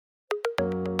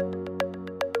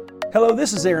Hello,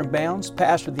 this is Aaron Bounds,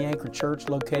 pastor of the Anchor Church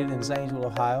located in Zanesville,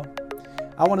 Ohio.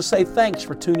 I want to say thanks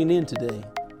for tuning in today.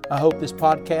 I hope this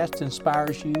podcast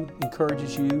inspires you,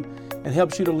 encourages you, and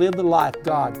helps you to live the life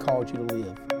God called you to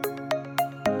live.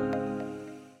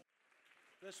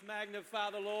 Let's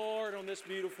magnify the Lord on this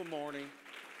beautiful morning.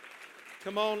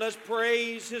 Come on, let's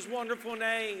praise His wonderful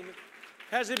name.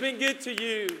 Has it been good to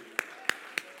you?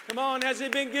 Come on, has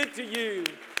it been good to you?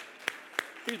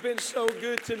 He's been so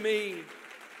good to me.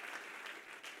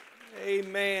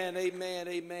 Amen, amen,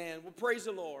 amen. Well, praise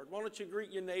the Lord. Why don't you greet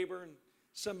your neighbor and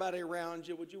somebody around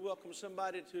you? Would you welcome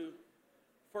somebody to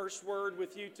First Word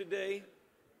with you today?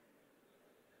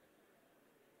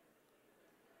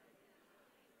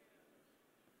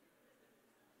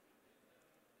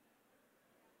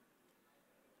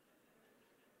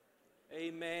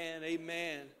 Amen,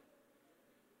 amen.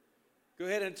 Go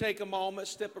ahead and take a moment,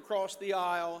 step across the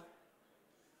aisle,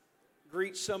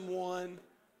 greet someone.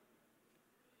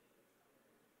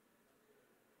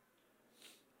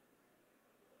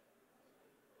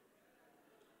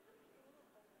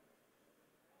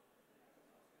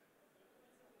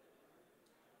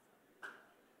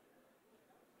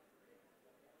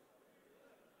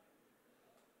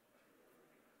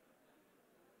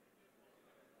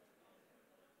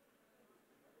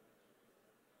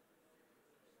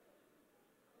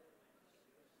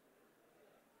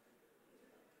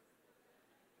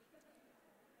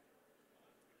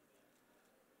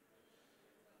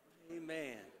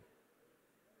 Amen.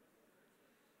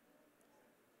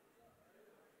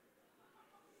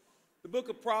 The book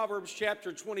of Proverbs,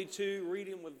 chapter 22,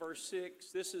 reading with verse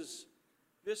 6. This is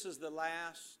the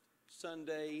last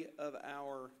Sunday of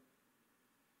our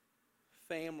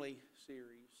family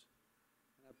series.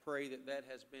 And I pray that that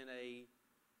has been a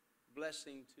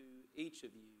blessing to each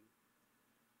of you.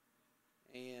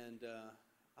 And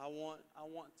I want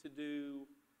to do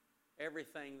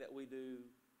everything that we do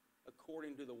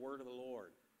according to the word of the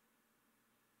Lord.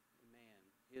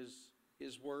 Amen.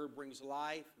 His word brings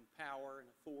life and power and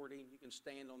authority. You can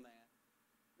stand on that.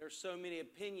 There's so many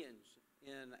opinions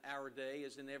in our day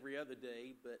as in every other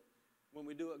day, but when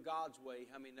we do it God's way,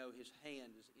 how many know His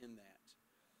hand is in that?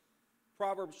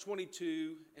 Proverbs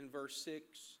 22 and verse 6.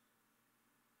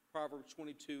 Proverbs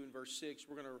 22 and verse 6.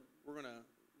 We're gonna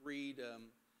read a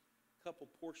couple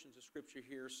portions of Scripture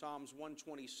here. Psalms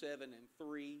 127 and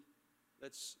 3.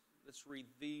 Let's read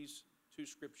these two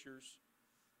scriptures.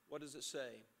 What does it say?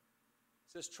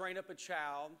 It says, train up a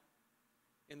child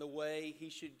in the way he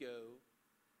should go.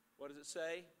 What does it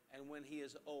say? And when he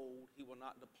is old, he will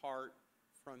not depart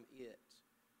from it.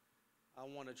 I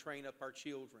want to train up our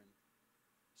children.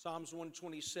 Psalms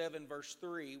 127 verse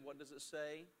 3, what does it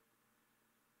say?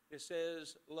 It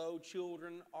says, lo,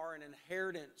 children are an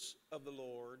inheritance of the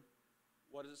Lord.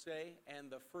 What does it say?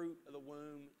 And the fruit of the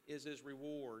womb is His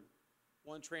reward.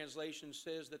 One translation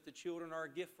says that the children are a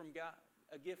gift from God,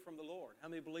 a gift from the Lord. How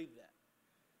many believe that?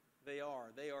 They are.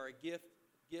 They are a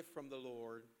gift from the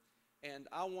Lord. And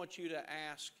I want you to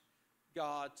ask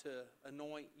God to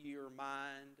anoint your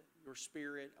mind, your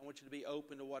spirit. I want you to be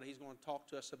open to what He's going to talk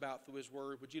to us about through His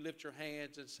Word. Would you lift your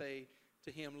hands and say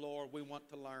to Him, Lord, we want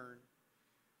to learn.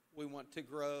 We want to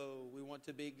grow. We want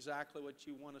to be exactly what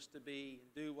You want us to be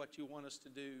and do what You want us to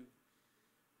do.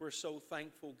 We're so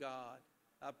thankful, God.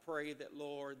 I pray that,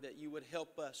 Lord, that You would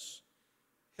help us,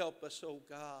 oh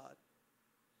God,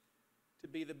 to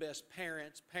be the best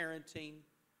parents, parenting,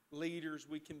 leaders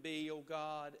we can be, oh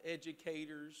God,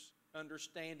 educators,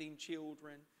 understanding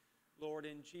children. Lord,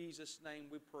 in Jesus' name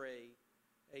we pray,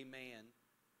 amen.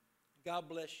 God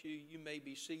bless you. You may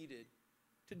be seated.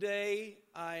 Today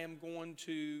I am going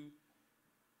to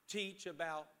teach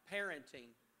about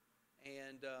parenting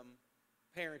and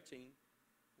parenting.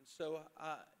 And so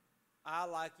I,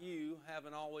 like you,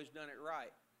 haven't always done it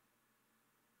right.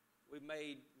 We've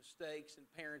made mistakes in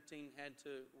parenting, had to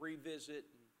revisit.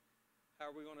 And how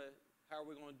are we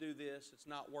going to do this? It's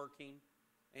not working.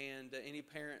 And any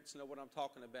parents know what I'm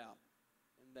talking about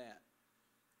in that.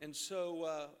 And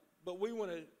so, but we want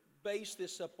to base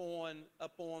this upon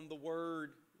the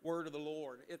word of the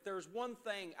Lord. If there's one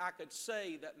thing I could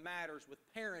say that matters with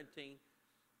parenting,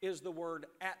 is the word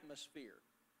atmosphere.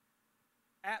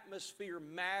 Atmosphere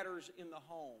matters in the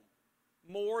home.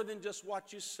 More than just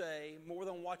what you say, more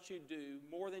than what you do,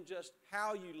 more than just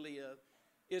how you live,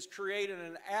 is creating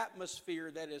an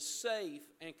atmosphere that is safe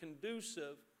and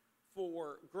conducive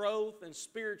for growth and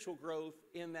spiritual growth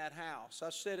in that house.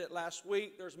 I said it last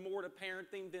week, there's more to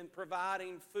parenting than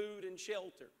providing food and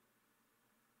shelter.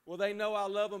 Well, they know I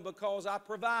love them because I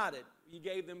provided. You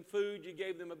gave them food, you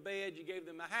gave them a bed, you gave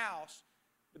them a house.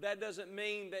 But that doesn't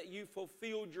mean that you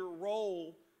fulfilled your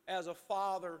role as a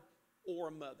father or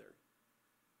a mother.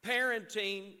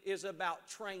 Parenting is about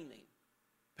training.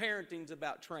 Parenting's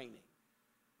about training.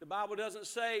 The Bible doesn't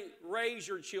say raise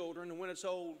your children and when it's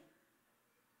old,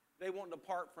 they won't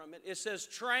depart from it. It says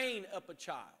train up a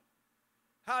child.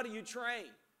 How do you train?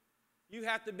 You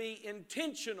have to be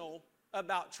intentional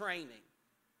about training.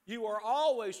 You are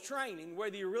always training,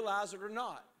 whether you realize it or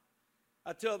not.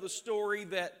 I tell the story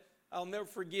that I'll never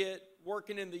forget,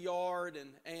 working in the yard,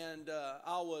 and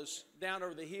I was down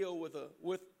over the hill with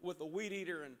a weed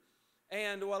eater,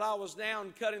 and while I was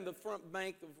down cutting the front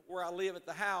bank of where I live at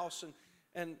the house,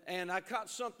 and I caught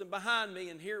something behind me,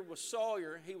 and here was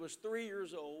Sawyer. He was 3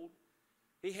 years old.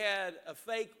 He had a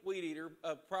fake weed eater,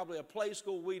 probably a play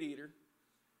school weed eater.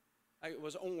 It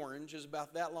was orange, it was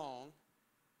about that long,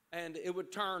 and it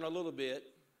would turn a little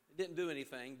bit. It didn't do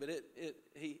anything, but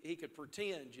he could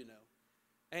pretend, you know.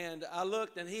 And I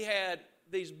looked, and he had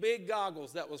these big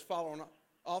goggles that was falling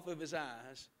off of his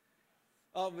eyes,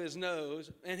 off of his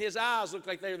nose, and his eyes looked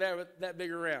like they were that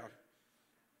big around.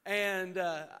 And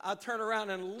I turned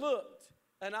around and looked,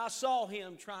 and I saw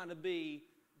him trying to be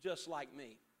just like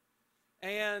me.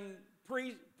 And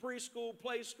preschool,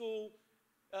 play school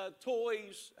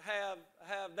toys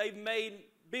they've made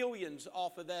billions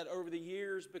off of that over the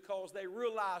years because they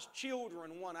realize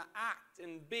children want to act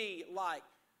and be like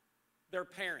their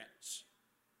parents.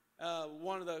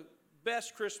 One of the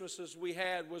best Christmases we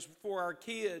had was for our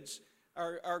kids,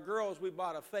 our girls. We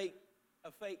bought a fake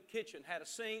kitchen, had a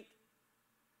sink,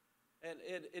 and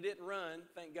it didn't run,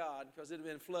 thank God, because it had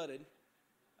been flooded.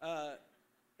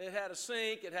 It had a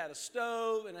sink, it had a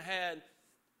stove, and it had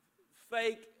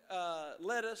fake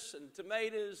lettuce and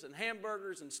tomatoes and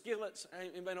hamburgers and skillets.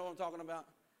 Anybody know what I'm talking about?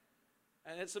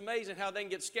 And it's amazing how they can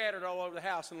get scattered all over the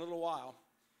house in a little while.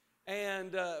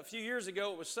 And a few years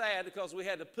ago, it was sad because we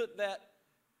had to put that,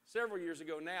 several years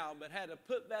ago now, but had to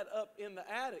put that up in the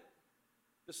attic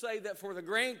to save that for the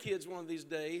grandkids one of these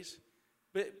days.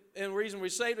 And the reason we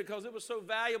saved it because it was so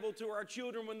valuable to our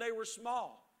children when they were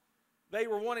small. They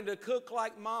were wanting to cook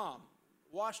like mom,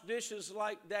 wash dishes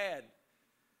like dad.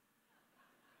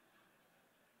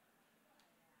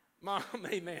 Mom,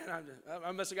 amen.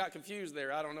 I must have got confused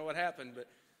there. I don't know what happened, but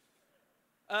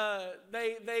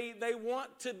they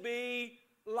want to be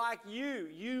like you.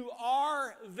 You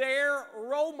are their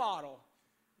role model.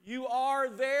 You are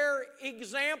their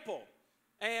example.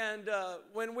 And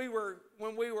when we were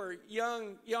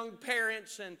young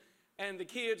parents, and the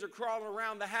kids are crawling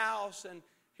around the house, and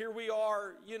here we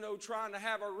are, you know, trying to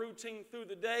have our routine through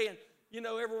the day, and you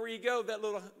know, everywhere you go, that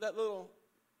little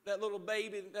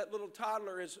baby, that little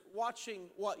toddler is watching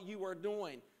what you are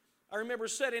doing. I remember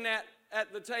sitting at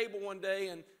the table one day,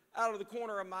 and out of the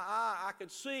corner of my eye, I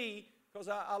could see, because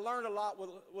I learned a lot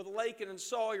with Lakin and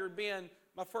Sawyer being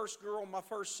my first girl, my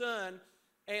first son,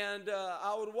 and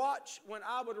I would watch when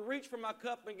I would reach for my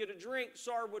cup and get a drink,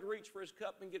 Sawyer would reach for his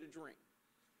cup and get a drink.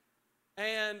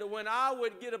 And when I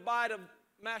would get a bite of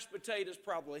mashed potatoes,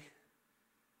 probably,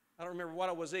 I don't remember what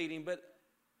I was eating, but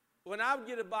when I would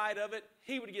get a bite of it,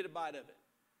 he would get a bite of it.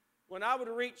 When I would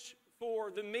reach for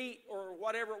the meat or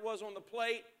whatever it was on the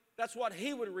plate, that's what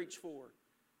he would reach for.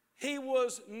 He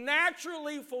was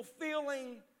naturally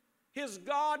fulfilling his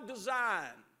God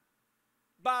design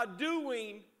by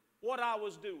doing what I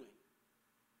was doing.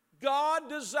 God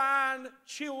designed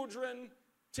children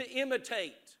to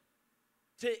imitate,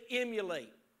 to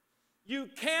emulate. You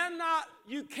cannot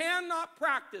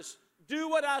practice, do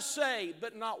what I say,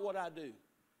 but not what I do.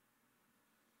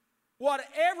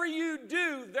 Whatever you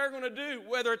do, they're going to do,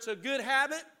 whether it's a good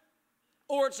habit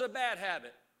or it's a bad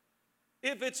habit.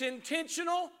 If it's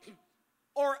intentional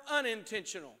or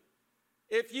unintentional.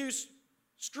 If you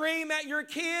scream at your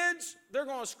kids, they're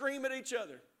going to scream at each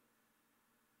other.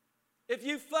 If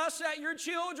you fuss at your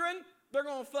children, they're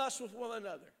going to fuss with one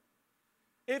another.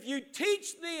 If you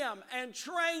teach them and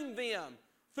train them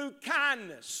through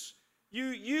kindness,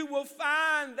 you will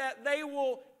find that they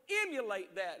will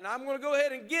emulate that. And I'm going to go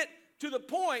ahead and get to the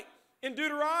point. In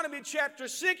Deuteronomy chapter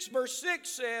 6, verse 6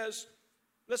 says,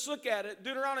 let's look at it,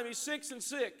 Deuteronomy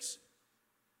 6:6.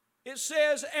 It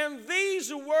says, and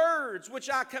these words which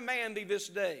I command thee this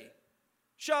day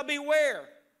shall be where?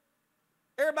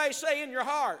 Everybody say in your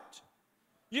heart.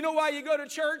 You know why you go to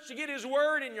church? To get His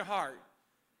Word in your heart.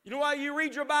 You know why you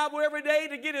read your Bible every day?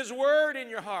 To get His Word in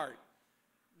your heart.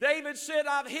 David said,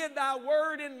 I've hid thy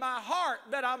word in my heart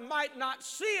that I might not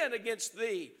sin against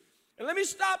thee. And let me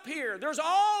stop here. There's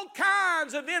all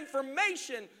kinds of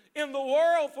information in the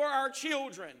world for our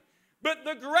children. But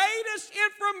the greatest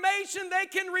information they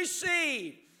can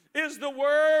receive is the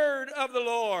word of the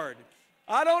Lord.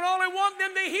 I don't only want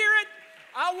them to hear it,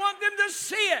 I want them to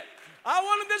see it. I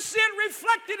want to see it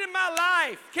reflected in my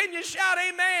life. Can you shout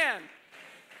amen?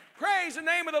 Praise the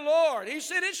name of the Lord. He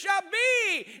said, it shall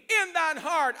be in thine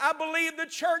heart. I believe the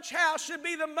church house should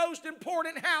be the most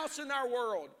important house in our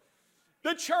world.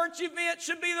 The church event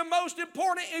should be the most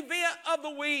important event of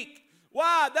the week.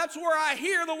 Why? That's where I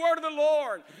hear the word of the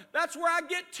Lord. That's where I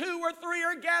get 2 or 3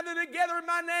 are gathered together in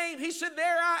my name. He said,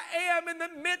 there I am in the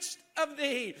midst of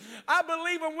thee. I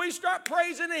believe when we start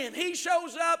praising Him, He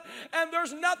shows up, and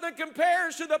there's nothing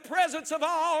compares to the presence of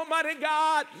Almighty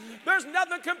God. There's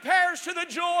nothing compares to the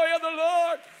joy of the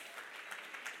Lord.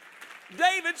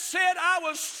 David said, I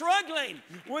was struggling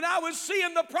when I was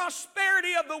seeing the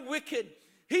prosperity of the wicked.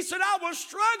 He said, I was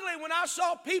struggling when I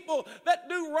saw people that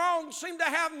do wrong seem to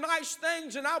have nice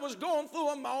things, and I was going through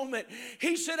a moment.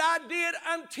 He said, I did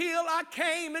until I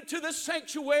came into the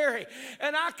sanctuary,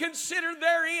 and I considered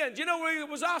their end. You know what he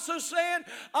was also saying?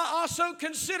 I also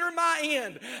consider my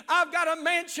end. I've got a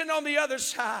mansion on the other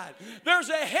side. There's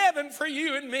a heaven for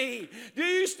you and me. Do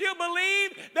you still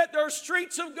believe that there's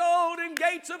streets of gold and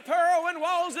gates of pearl and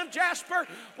walls of jasper?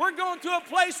 We're going to a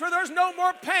place where there's no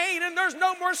more pain and there's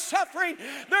no more suffering.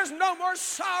 There's no more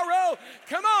sorrow.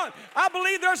 Come on. I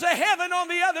believe there's a heaven on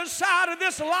the other side of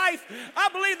this life. I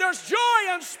believe there's joy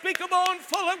unspeakable and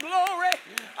full of glory.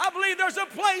 I believe there's a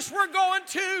place we're going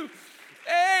to.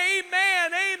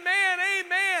 Amen, amen,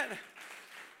 amen.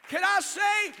 Can I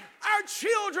say our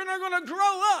children are going to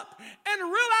grow up and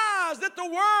realize that the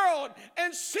world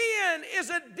and sin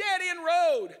is a dead-end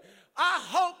road. I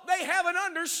hope they have an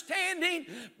understanding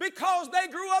because they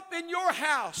grew up in your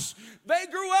house. They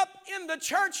grew up in the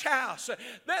church house,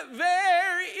 that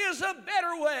there is a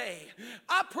better way.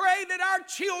 I pray that our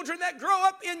children that grow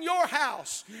up in your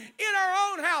house, in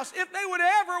our own house, if they would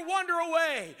ever wander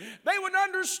away, they would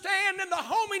understand in the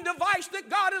homing device that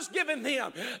God has given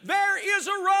them, there is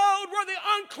a road where the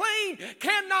unclean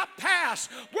cannot pass,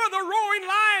 where the roaring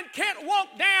lion can't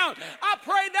walk down. I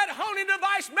pray that homing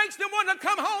device makes them want to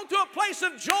come home to a place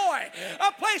of joy,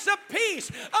 a place of peace,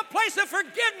 a place of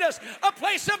forgiveness, a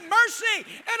place of mercy,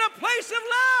 and a place of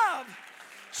love.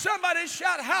 Somebody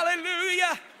shout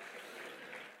hallelujah.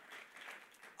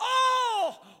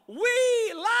 Oh,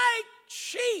 we like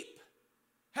sheep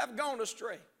have gone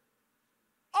astray.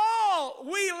 All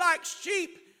we like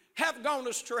sheep have gone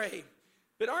astray.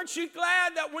 But aren't you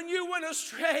glad that when you went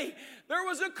astray, there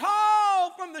was a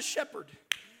call from the shepherd?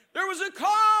 There was a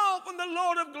call from the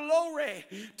Lord of glory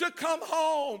to come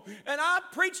home. And I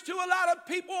preached to a lot of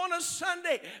people on a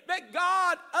Sunday that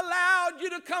God allowed you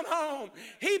to come home.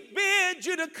 He bid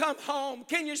you to come home.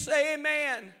 Can you say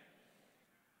amen?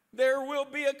 There will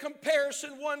be a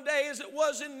comparison one day, as it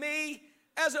was in me,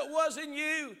 as it was in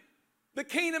you. The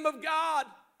kingdom of God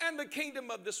and the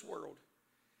kingdom of this world.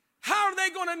 How are they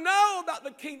going to know about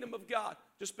the kingdom of God?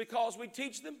 Just because we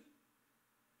teach them?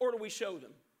 Or do we show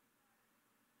them?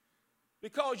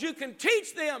 Because you can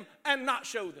teach them and not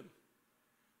show them.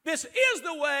 This is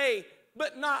the way,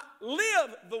 but not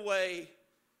live the way.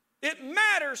 It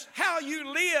matters how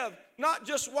you live, not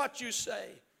just what you say.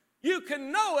 You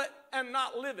can know it and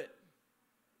not live it.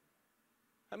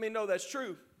 How many know that's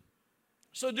true?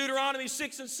 So Deuteronomy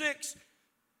 6:6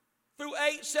 through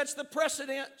 8 sets the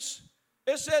precedence.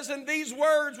 It says, "And these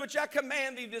words which I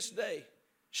command thee this day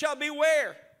shall be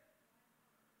where?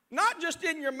 Not just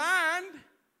in your mind,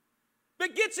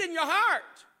 but gets in your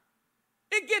heart.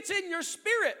 It gets in your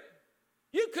spirit.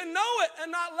 You can know it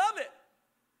and not love it.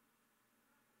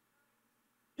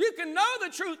 You can know the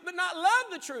truth but not love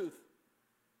the truth.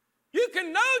 You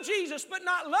can know Jesus but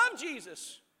not love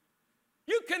Jesus.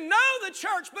 You can know the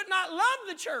church but not love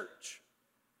the church.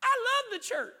 I love the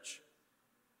church.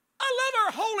 I love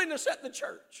our holiness at the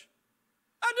church.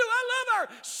 I do. I love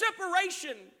our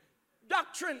separation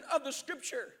doctrine of the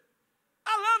Scripture.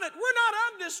 I love it. We're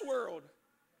not of this world.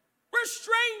 We're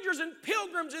strangers and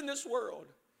pilgrims in this world.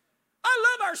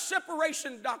 I love our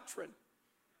separation doctrine.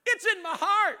 It's in my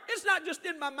heart. It's not just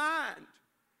in my mind.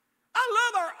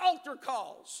 I love our altar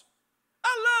calls.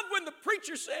 I love when the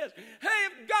preacher says, hey,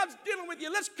 if God's dealing with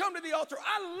you, let's come to the altar.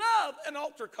 I love an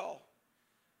altar call.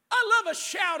 I love a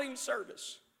shouting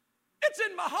service. It's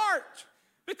in my heart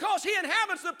because he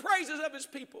inhabits the praises of his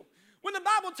people. When the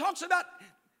Bible talks about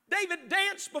David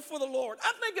danced before the Lord,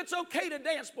 I think it's okay to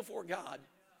dance before God.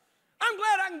 I'm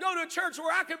glad I can go to a church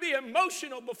where I can be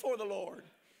emotional before the Lord.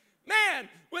 Man,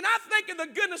 when I think of the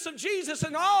goodness of Jesus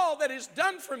and all that he's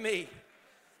done for me,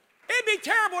 it'd be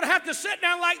terrible to have to sit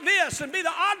down like this and be the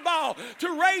oddball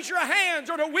to raise your hands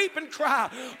or to weep and cry.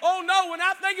 Oh no, when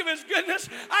I think of his goodness,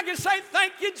 I can say,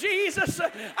 thank you, Jesus.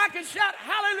 I can shout,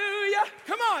 hallelujah.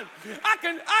 Come on.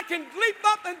 I can leap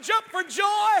up and jump for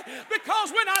joy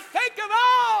because when I think of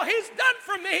all he's He's done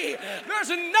for me. There's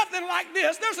nothing like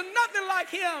this. There's nothing like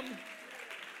him.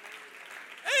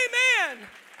 Amen.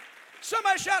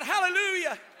 Somebody shout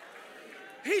hallelujah.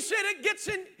 He said it gets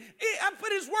in, I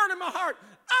put his word in my heart.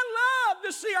 I love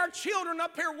to see our children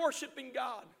up here worshiping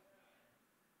God.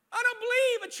 I don't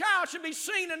believe a child should be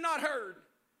seen and not heard.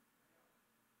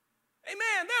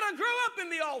 Amen. That'll grow up in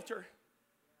the altar.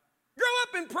 Grow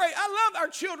up and pray. I love our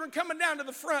children coming down to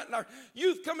the front and our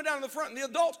youth coming down to the front and the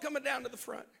adults coming down to the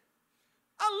front.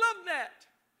 I love that.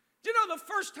 Do you know the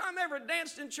first time I ever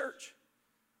danced in church?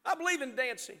 I believe in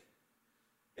dancing.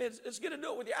 It's good to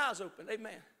do it with your eyes open.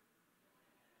 Amen.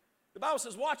 The Bible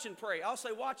says watch and pray. I'll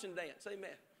say watch and dance. Amen.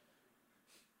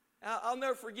 I'll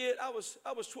never forget, I was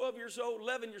 12 years old,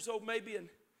 11 years old maybe, and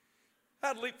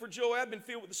I'd leap for joy. I'd been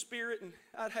filled with the Spirit, and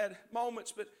I'd had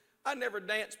moments, but I never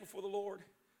danced before the Lord.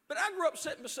 But I grew up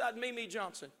sitting beside Mimi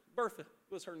Johnson. Bertha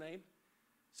was her name.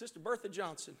 Sister Bertha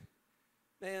Johnson.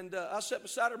 And I sat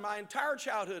beside her my entire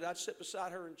childhood. I'd sit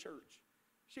beside her in church.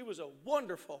 She was a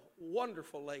wonderful,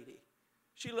 wonderful lady.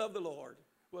 She loved the Lord,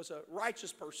 was a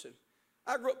righteous person.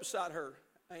 I grew up beside her,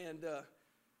 and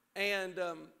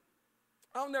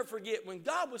I'll never forget when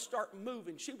God would start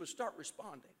moving, she would start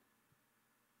responding.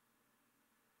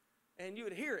 And you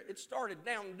would hear it. It started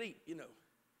down deep, you know.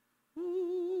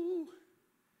 Woo.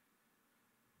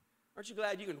 Aren't you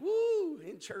glad you can woo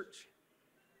in church?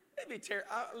 It'd be terrible.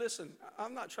 Listen,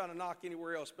 I'm not trying to knock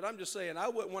anywhere else, but I'm just saying I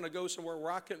wouldn't want to go somewhere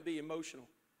where I couldn't be emotional,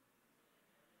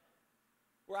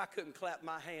 where I couldn't clap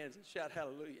my hands and shout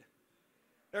hallelujah.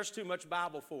 There's too much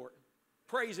Bible for it.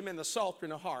 Praise him in the psalter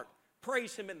and the harp.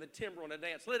 Praise him in the timbrel and the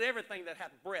dance. Let everything that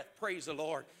hath breath praise the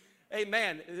Lord.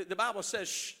 Amen. The Bible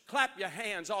says, clap your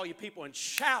hands, all you people, and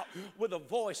shout with a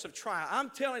voice of triumph. I'm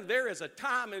telling you, there is a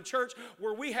time in church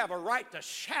where we have a right to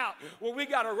shout, where we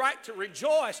got a right to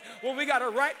rejoice, where we got a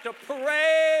right to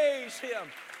praise him.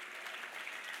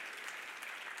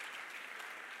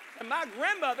 And my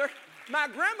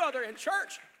grandmother in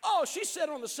church, she sat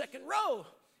on the second row.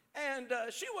 And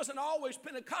she wasn't always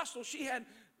Pentecostal. She had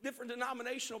different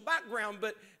denominational background,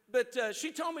 but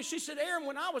she told me, she said, Aaron,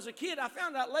 when I was a kid, I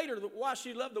found out later why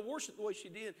she loved to worship the way she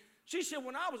did. She said,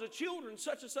 when I was a children,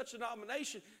 such and such a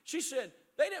denomination, she said,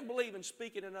 they didn't believe in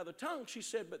speaking in other tongues, she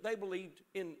said, but they believed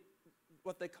in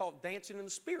what they called dancing in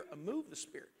the Spirit, a move of the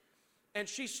Spirit. And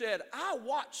she said, I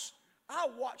watched,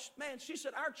 man, she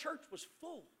said, our church was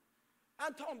full.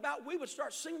 I'm talking about we would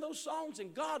start singing those songs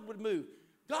and God would move.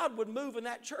 God would move in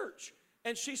that church.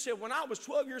 And she said, when I was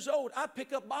 12 years old, I'd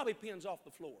pick up bobby pins off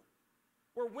the floor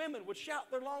where women would shout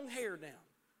their long hair down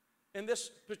in this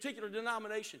particular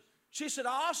denomination. She said,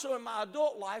 I also in my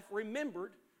adult life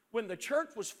remembered when the church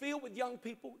was filled with young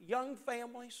people, young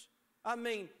families. I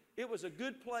mean, it was a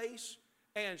good place,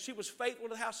 and she was faithful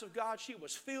to the house of God. She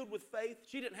was filled with faith.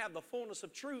 She didn't have the fullness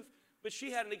of truth, but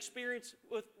she had an experience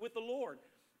with the Lord.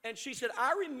 And she said,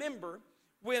 I remember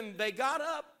when they got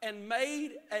up and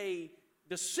made a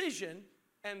decision,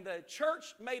 and the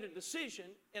church made a decision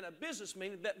in a business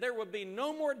meeting that there would be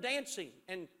no more dancing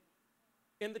in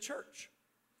the church.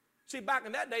 See, back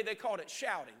in that day, they called it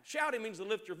shouting. Shouting means to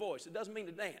lift your voice. It doesn't mean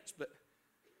to dance, but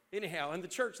anyhow, in the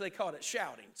church, they called it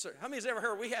shouting. So how many's ever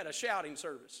heard we had a shouting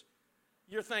service?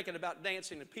 You're thinking about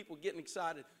dancing and people getting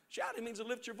excited. Shouting means to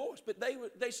lift your voice, but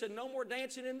they said no more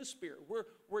dancing in the Spirit.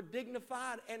 We're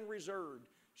dignified and reserved.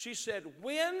 She said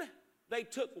when they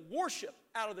took worship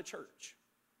out of the church,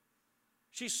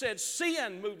 she said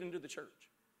sin moved into the church.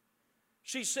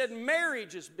 She said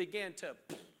marriages began to,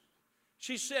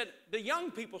 she said the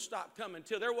young people stopped coming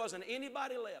till there wasn't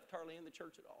anybody left hardly in the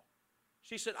church at all.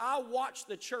 She said, I watched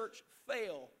the church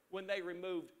fail when they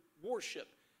removed worship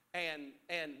and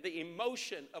the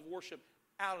emotion of worship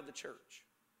out of the church.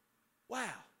 Wow.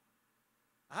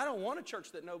 I don't want a church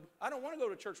I don't want to go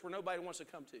to a church where nobody wants to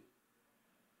come to.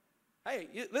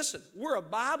 Hey, listen, we're a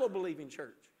Bible-believing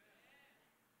church.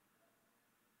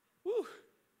 Whew.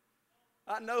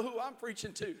 I know who I'm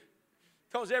preaching to,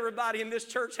 because everybody in this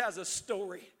church has a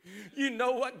story. You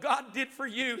know what God did for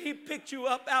you. He picked you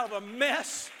up out of a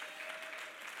mess.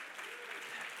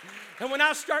 And when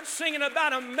I start singing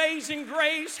about Amazing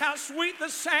Grace, how sweet the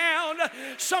sound,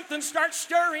 something starts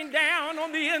stirring down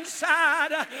on the inside.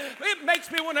 It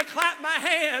makes me want to clap my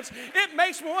hands. It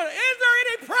makes me want to, is there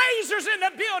any praisers in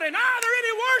the building? Are there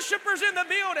any worshipers in the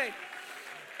building?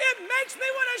 It makes me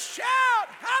want to shout,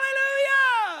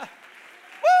 hallelujah!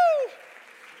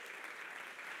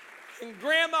 Woo! And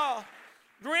Grandma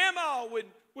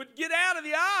would get out of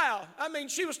the aisle. I mean,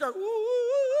 she would start, woo, woo,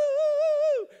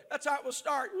 woo, woo. That's how it would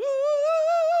start. Woo,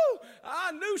 woo,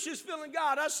 I knew she was feeling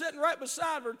God. I was sitting right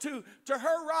beside her, to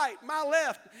her right, my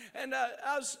left, and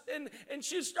and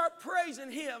she'd start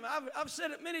praising Him. I've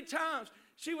said it many times.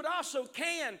 She would also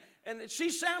can, and she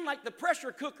sounded like the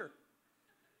pressure cooker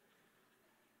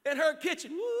in her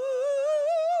kitchen. Woo, woo!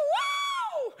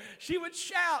 She would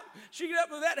shout. She'd get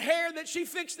up with that hair that she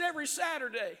fixed every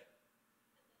Saturday.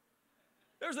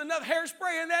 There's enough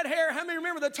hairspray in that hair. How many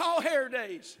remember the tall hair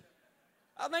days?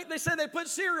 I think they said they put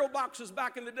cereal boxes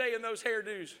back in the day in those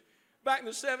hairdos, back in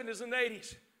the 70s and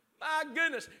 80s. My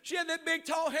goodness. She had that big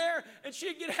tall hair, and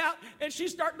she'd get out, and she'd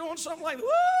start doing something like,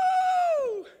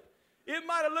 woo! It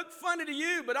might have looked funny to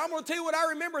you, but I'm going to tell you what I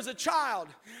remember as a child.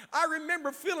 I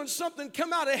remember feeling something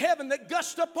come out of heaven that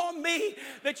gushed up on me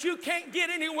that you can't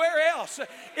get anywhere else.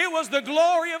 It was the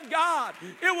glory of God.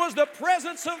 It was the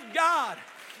presence of God.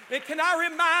 And can I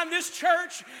remind this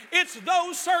church, it's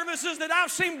those services that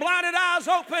I've seen blinded eyes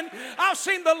open, I've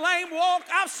seen the lame walk,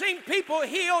 I've seen people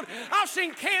healed, I've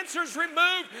seen cancers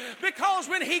removed, because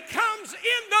when He comes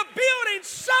in the building,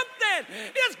 something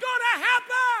is going to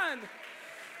happen.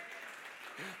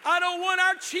 I don't want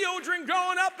our children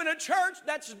growing up in a church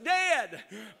that's dead,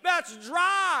 that's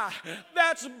dry,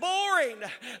 that's boring,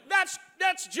 that's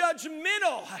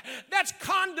judgmental, that's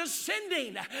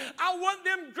condescending. I want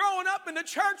them growing up in the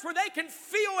church where they can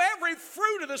feel every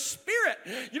fruit of the Spirit.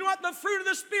 You know what the fruit of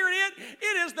the Spirit is?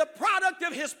 It is the product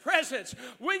of His presence.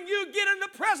 When you get in the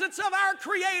presence of our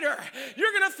Creator,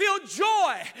 you're going to feel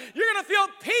joy. You're going to feel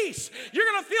peace. You're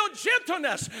going to feel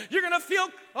gentleness. You're going to feel,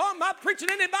 oh, am I preaching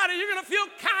to anybody? You're going to feel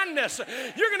kindness.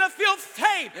 You're going to feel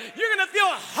faith. You're going to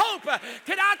feel hope.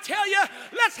 Can I tell you,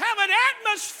 let's have an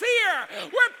atmosphere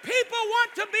where people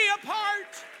want to be a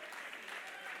part.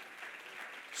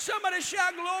 Somebody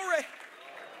shout glory.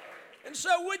 And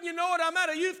so wouldn't you know it, I'm at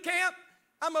a youth camp.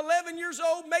 I'm 11 years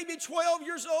old, maybe 12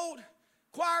 years old.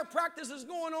 Choir practice is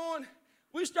going on.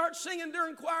 We start singing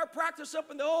during choir practice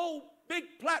up in the old big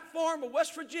platform of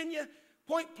West Virginia,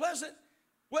 Point Pleasant,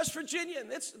 West Virginia. And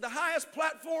it's the highest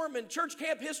platform in church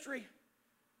camp history.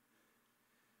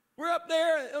 We're up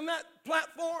there on that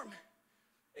platform,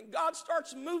 and God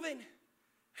starts moving.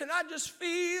 And I just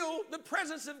feel the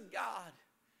presence of God.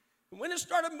 And when it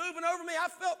started moving over me, I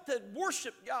felt to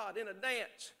worship God in a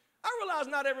dance. I realize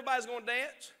not everybody's going to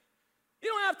dance. You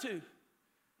don't have to.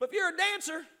 But if you're a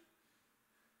dancer,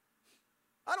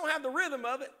 I don't have the rhythm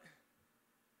of it.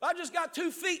 I just got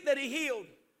 2 feet that He healed.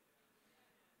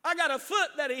 I got a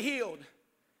foot that He healed.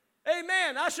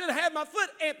 Amen. I should have had my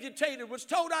foot amputated. Was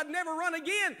told I'd never run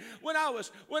again when I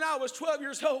was 12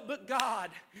 years old. But God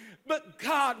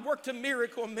worked a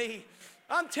miracle in me.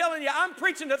 I'm telling you, I'm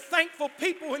preaching to thankful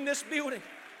people in this building.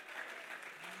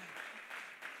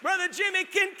 Brother Jimmy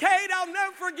Kincaid, I'll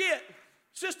never forget.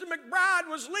 Sister McBride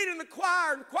was leading the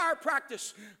choir in choir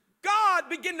practice. God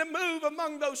began to move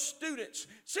among those students.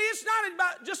 See, it's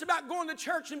not just about going to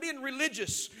church and being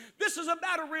religious. This is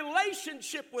about a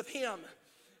relationship with Him.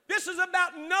 This is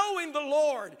about knowing the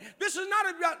Lord. This is not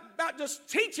about just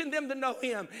teaching them to know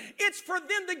Him. It's for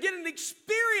them to get an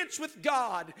experience with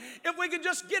God. If we could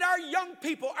just get our young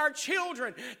people, our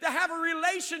children, to have a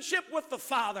relationship with the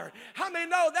Father. How many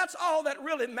know that's all that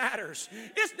really matters?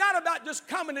 It's not about just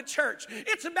coming to church.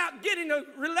 It's about getting a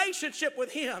relationship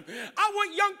with Him. I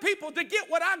want young people to get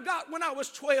what I got when I was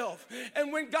 12.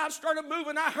 And when God started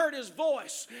moving, I heard His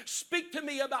voice speak to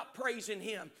me about praising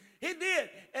Him. He did,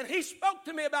 and He spoke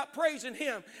to me about praising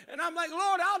Him. And I'm like,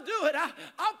 Lord, I'll do it.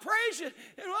 I'll praise You.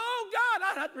 And oh, God,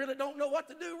 I really don't know what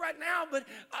to do right now, but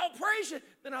I'll praise You.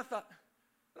 Then I thought,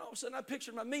 and all of a sudden I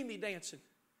pictured my Mimi dancing.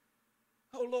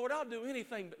 Oh, Lord, I'll do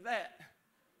anything but that.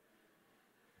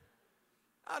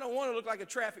 I don't want to look like a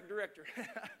traffic director.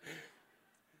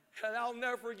 And I'll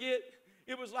never forget,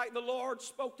 it was like the Lord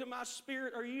spoke to my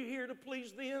spirit, are you here to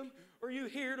please them? Or are you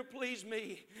here to please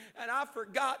me? And I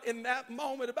forgot in that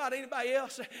moment about anybody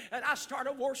else. And I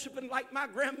started worshiping like my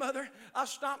grandmother. I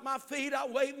stomped my feet. I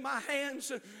waved my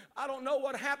hands. I don't know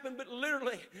what happened, but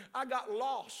literally I got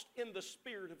lost in the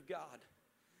Spirit of God.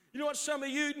 You know what some of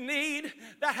you need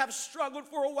that have struggled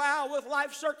for a while with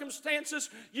life circumstances?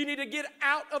 You need to get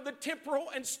out of the temporal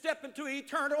and step into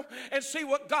eternal and see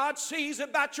what God sees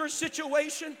about your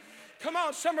situation. Come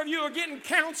on, some of you are getting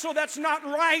counsel that's not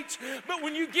right, but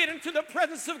when you get into the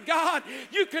presence of God,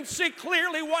 you can see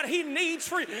clearly what He needs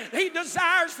for you. He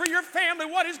desires for your family,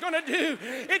 what He's going to do.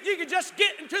 If you can just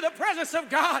get into the presence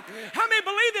of God. How many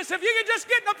believe this? If you can just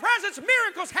get in the presence,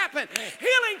 miracles happen.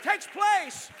 Healing takes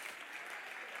place.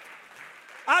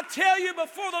 I tell you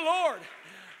before the Lord,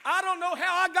 I don't know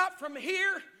how I got from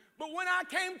here, But when I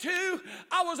came to,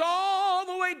 I was all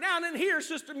the way down in here,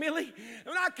 Sister Millie.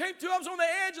 When I came to, I was on the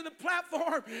edge of the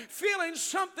platform feeling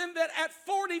something that at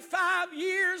 45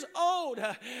 years old,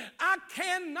 I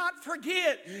cannot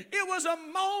forget. It was a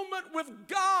moment with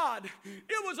God.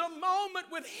 It was a moment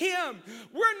with Him.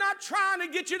 We're not trying to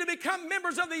get you to become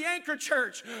members of the Anchor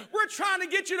Church. We're trying to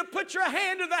get you to put your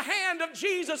hand in the hand of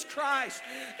Jesus Christ.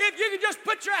 If you can just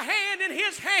put your hand in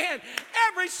His hand,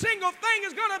 every single thing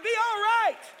is going to be all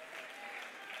right.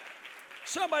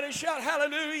 Somebody shout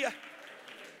hallelujah.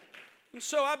 And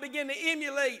so I began to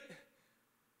emulate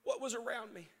what was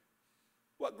around me.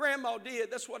 What Grandma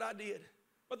did, that's what I did.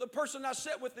 But the person I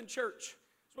sat with in church,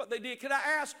 is what they did. Can I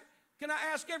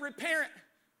ask every parent,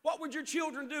 what would your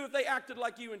children do if they acted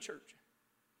like you in church?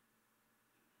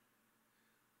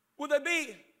 Would they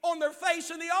be on their face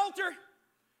in the altar?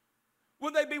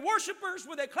 Would they be worshipers?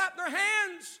 Would they clap their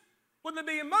hands? Would they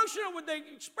be emotional? Would they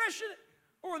express it?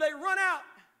 Or would they run out?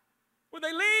 Would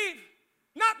they leave,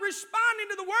 not responding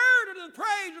to the word or to the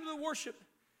praise or to the worship?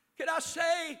 Could I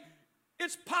say,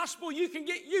 it's possible you can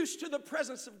get used to the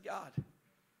presence of God.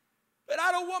 But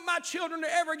I don't want my children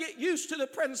to ever get used to the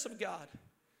presence of God.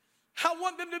 I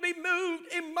want them to be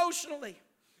moved emotionally.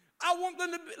 I want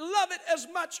them to love it as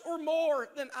much or more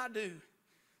than I do.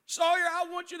 Sawyer, I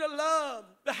want you to love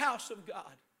the house of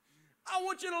God. I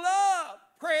want you to love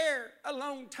prayer,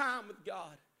 alone time with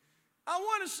God. I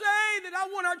want to say that I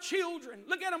want our children,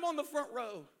 look at them on the front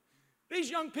row.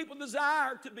 These young people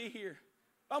desire to be here.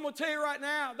 I'm going to tell you right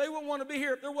now, they wouldn't want to be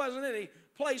here if there wasn't any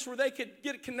place where they could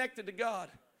get connected to God.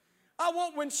 I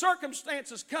want when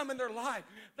circumstances come in their life,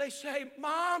 they say,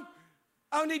 Mom,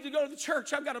 I need to go to the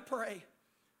church. I've got to pray.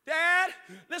 Dad,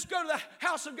 let's go to the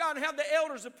house of God and have the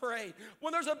elders to pray.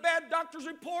 When there's a bad doctor's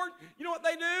report, you know what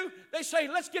they do? They say,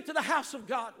 let's get to the house of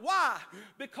God. Why?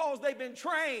 Because they've been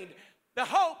trained. The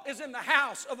hope is in the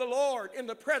house of the Lord, in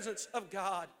the presence of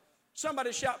God.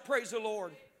 Somebody shout, praise the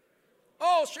Lord.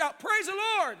 Oh, shout, praise the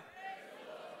Lord. Praise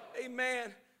the Lord.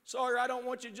 Amen. Sorry, I don't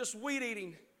want you just weed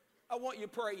eating. I want you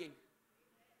praying.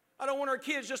 I don't want our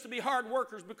kids just to be hard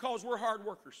workers because we're hard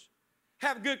workers.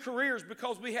 Have good careers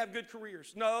because we have good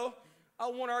careers. No, I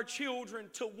want our children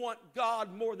to want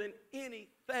God more than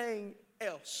anything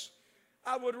else.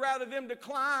 I would rather them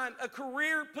decline a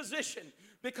career position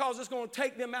because it's going to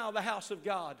take them out of the house of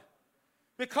God.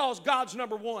 Because God's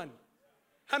number one.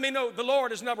 How many know the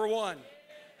Lord is number one?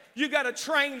 You got to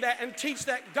train that and teach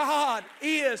that God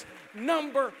is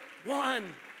number one.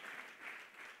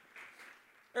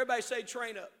 Everybody say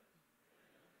train up.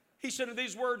 He said, of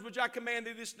these words which I command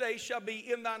thee this day shall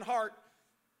be in thine heart,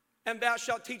 and thou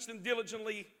shalt teach them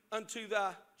diligently unto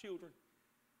thy children.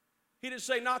 He didn't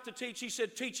say not to teach. He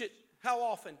said teach it how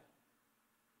often?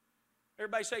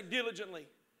 Everybody say diligently.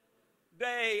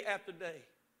 Day after day.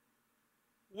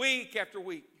 Week after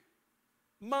week.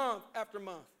 Month after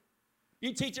month.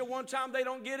 You teach it one time, they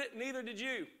don't get it, neither did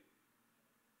you.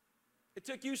 It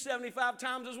took you 75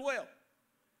 times as well.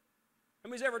 How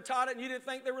many's ever taught it and you didn't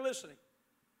think they were listening?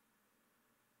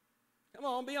 Come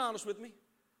on, be honest with me.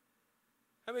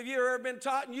 How many of you have ever been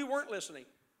taught and you weren't listening?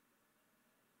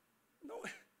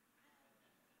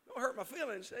 Don't hurt my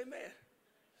feelings, amen.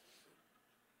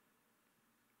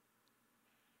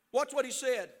 Watch what he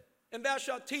said. And thou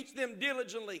shalt teach them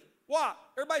diligently. What?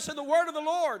 Everybody say the word of the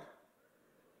Lord.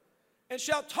 And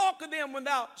shalt talk of them when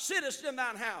thou sittest in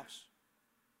thine house.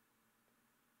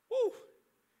 Woo.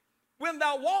 When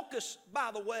thou walkest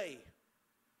by the way.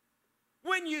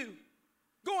 When you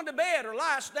going to bed or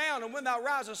liest down, and when thou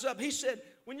risest up. He said,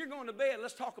 when you're going to bed,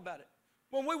 let's talk about it.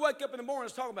 When we wake up in the morning,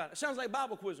 let's talk about it. It sounds like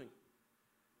Bible quizzing.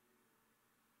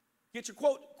 Get your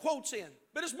quotes in.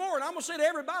 But it's more, and I'm going to say to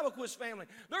every Bible quiz family,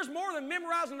 there's more than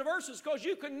memorizing the verses, because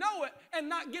you can know it and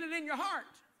not get it in your heart.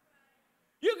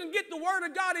 You can get the Word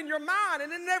of God in your mind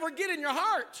and then never get in your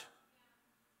heart.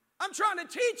 I'm trying to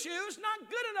teach you, it's not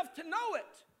good enough to know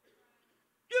it.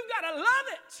 You've got to love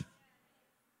it.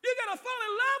 You've got to fall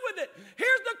in love with it.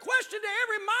 Here's the question to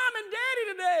every mom and daddy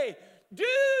today. Do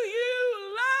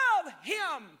you love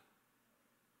Him?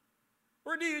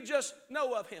 Or do you just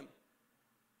know of Him?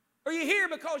 Are you here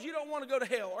because you don't want to go to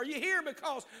hell? Are you here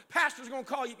because pastor's going to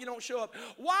call you if you don't show up?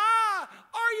 Why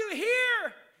are you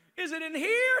here? Is it in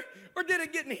here or did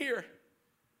it get in here?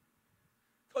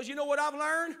 Because you know what I've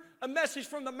learned? A message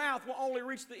from the mouth will only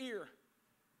reach the ear.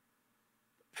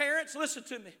 Parents, listen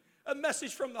to me. A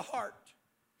message from the heart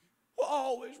will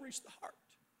always reach the heart.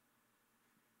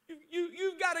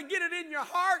 You've got to get it in your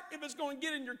heart if it's going to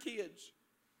get in your kids.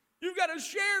 You've got to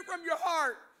share from your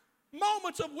heart.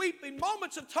 Moments of weeping,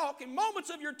 moments of talking, moments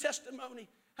of your testimony.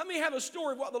 How many have a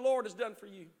story of what the Lord has done for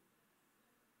you?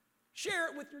 Share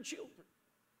it with your children.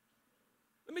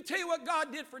 me tell you what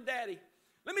God did for Daddy.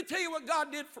 Let me tell you what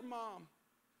God did for Mom.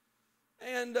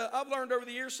 And I've learned over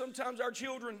the years, sometimes our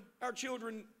children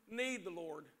need the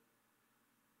Lord.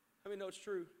 How many know it's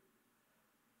true?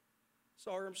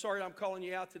 I'm sorry I'm calling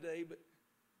you out today, but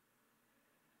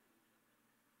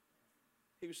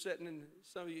he was sitting in,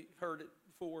 some of you heard it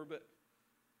before, but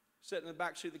sitting in the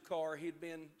backseat of the car. He'd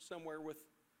been somewhere with,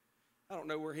 I don't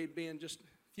know where he'd been, just a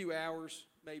few hours,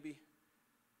 maybe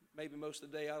most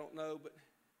of the day, I don't know, but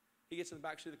he gets in the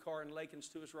backseat of the car and Lakin's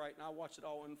to his right, and I watch it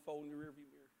all unfold in the rearview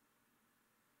mirror.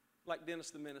 Like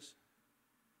Dennis the Menace.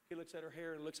 He looks at her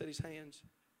hair and looks at his hands.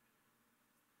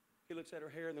 He looks at her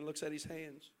hair and then looks at his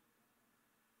hands.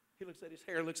 He looks at his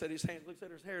hair, looks at his hands, looks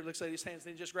at her hair, looks at his hands,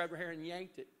 then he just grabbed her hair and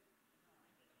yanked it.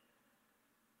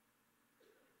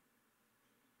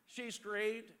 She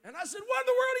screamed, and I said, what in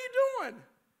the world are you doing?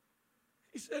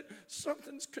 He said,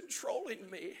 something's controlling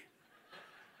me.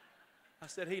 I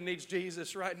said, he needs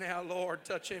Jesus right now, Lord,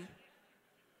 touch him.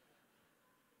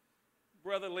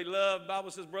 Brotherly love,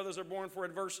 Bible says brothers are born for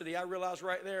adversity. I realized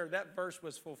right there that verse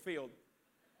was fulfilled.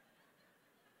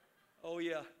 Oh,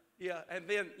 yeah. Yeah, and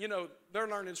then, they're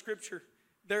learning Scripture.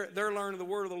 They're learning the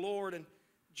word of the Lord, and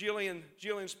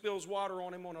Jillian spills water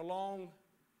on him on a long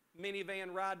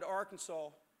minivan ride to Arkansas.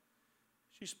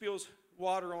 She spills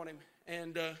water on him,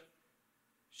 and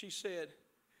he said,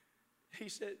 Dad,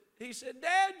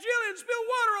 Jillian spilled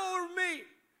water all over me.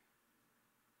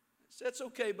 I said, that's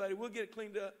okay, buddy, we'll get it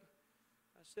cleaned up.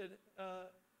 I said,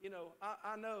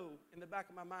 I know in the back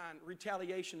of my mind,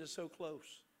 retaliation is so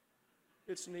close.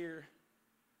 It's near.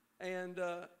 And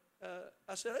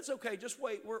I said, that's okay, just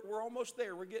wait. We're almost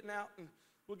there. We're getting out, and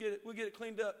we'll get it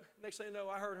cleaned up. Next thing you know,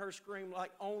 I heard her scream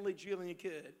like only Jillian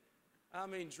could. I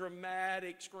mean,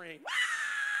 dramatic scream.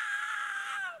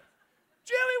 Ah!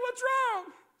 Jillian, what's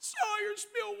wrong? Saw you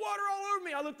spill water all over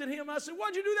me. I looked at him. I said,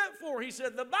 what'd you do that for? He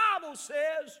said, the Bible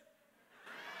says,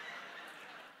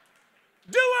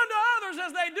 do unto others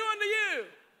as they do unto you.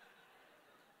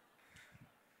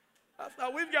 I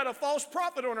thought, we've got a false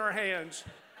prophet on our hands.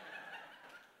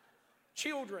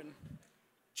 Children.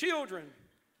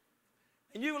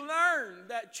 And you learn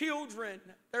that children,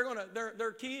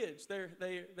 they're kids.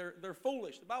 They're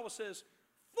foolish. The Bible says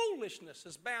foolishness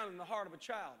is bound in the heart of a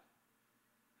child.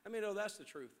 I mean, that's the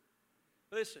truth.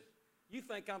 Listen, you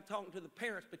think I'm talking to the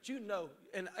parents, but you know,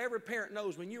 and every parent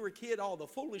knows when you were a kid, all the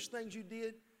foolish things you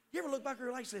did. You ever look back at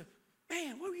your life and say,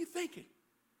 man, what were you thinking?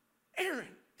 Aaron,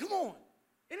 come on.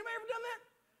 Anybody ever done that?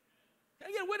 Can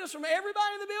I get a witness from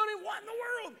everybody in the building? What in the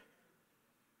world?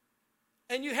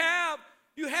 And you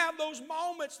have those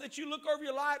moments that you look over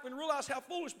your life and realize how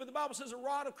foolish, but the Bible says a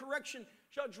rod of correction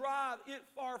shall drive it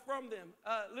far from them.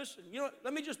 Listen,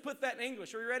 let me just put that in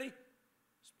English. Are you ready?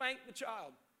 Spank the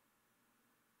child.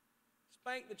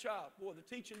 Spank the child. Boy, the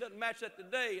teaching doesn't match that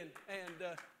today,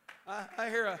 and I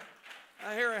hear a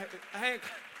hand.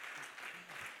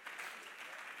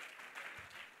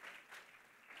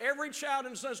 Every child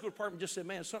in the Sunday school department just said,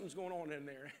 man, something's going on in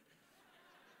there.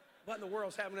 What in the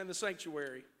world's happening in the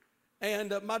sanctuary?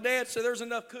 And my dad said there's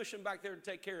enough cushion back there to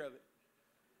take care of it.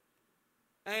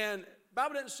 And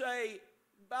Bible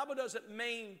doesn't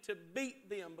mean to beat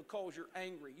them because you're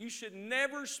angry. You should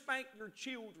never spank your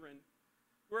children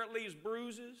where it leaves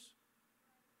bruises.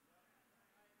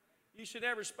 You should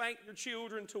never spank your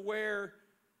children to where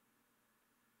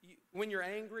when you're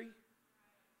angry.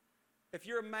 If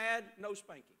you're mad, no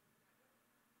spanking.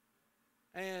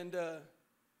 And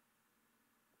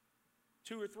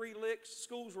 2 or 3 licks.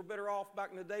 Schools were better off back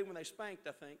in the day when they spanked,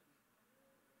 I think.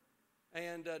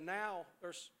 And now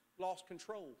there's lost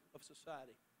control of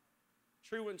society.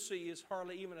 Truancy is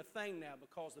hardly even a thing now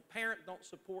because the parent don't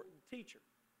support the teacher.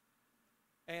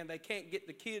 And they can't get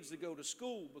the kids to go to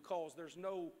school because there's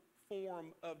no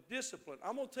form of discipline.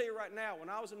 I'm going to tell you right now, when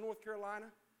I was in North Carolina,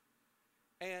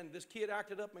 and this kid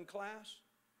acted up in class,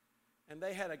 and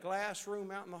they had a glass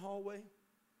room out in the hallway,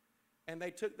 and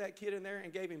they took that kid in there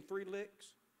and gave him 3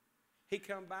 licks. He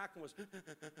come back and was,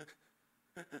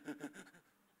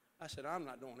 I said, I'm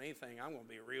not doing anything. I'm going to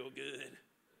be real good.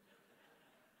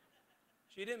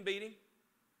 She didn't beat him,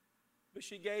 but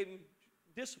she gave him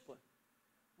discipline.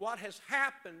 What has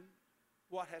happened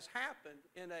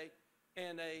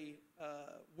in a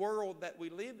world that we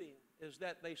live in is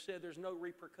that they said there's no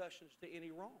repercussions to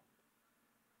any wrong.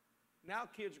 Now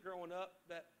kids are growing up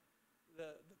that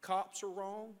the cops are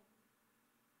wrong,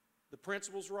 the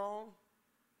principal's wrong,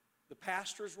 the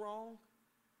pastor's wrong,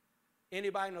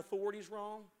 anybody in authority's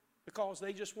wrong, because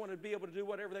they just want to be able to do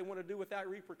whatever they want to do without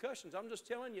repercussions. I'm just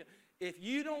telling you, if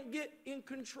you don't get in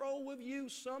control of you,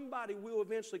 somebody will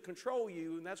eventually control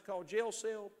you, and that's called jail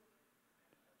cell.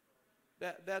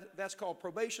 That's called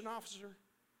probation officer.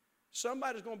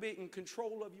 Somebody's going to be in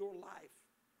control of your life.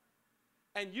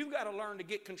 And you've got to learn to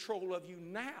get control of you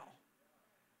now.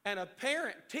 And a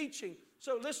parent teaching.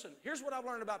 So listen, here's what I've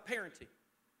learned about parenting.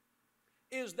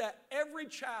 Is that every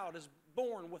child is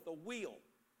born with a will.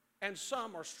 And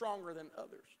some are stronger than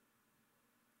others.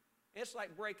 It's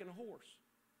like breaking a horse.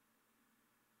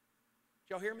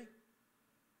 Did y'all hear me?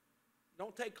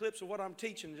 Don't take clips of what I'm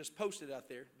teaching and just post it out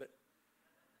there.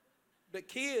 But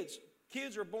kids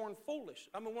are born foolish.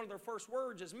 I mean, one of their first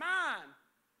words is mine.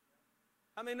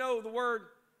 How many know the word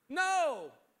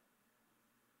no?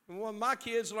 And one of my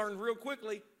kids learned real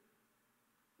quickly,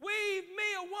 weave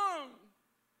me alone.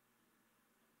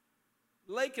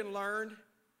 Lakin learned,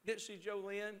 didn't she,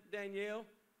 Jolynn, Danielle?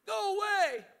 Go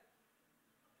away.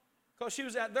 Because she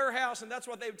was at their house, and that's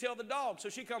what they would tell the dog. So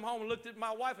she come home and looked at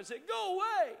my wife and said, go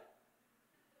away.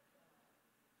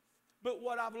 But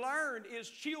what I've learned is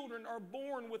children are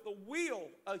born with a will,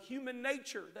 a human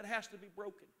nature that has to be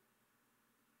broken.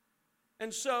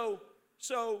 And so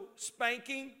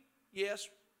spanking, yes,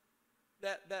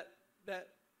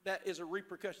 that is a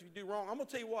repercussion. If you do wrong, I'm going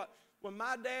to tell you what, when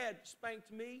my dad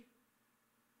spanked me,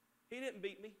 he didn't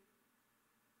beat me.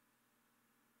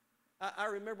 I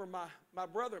remember my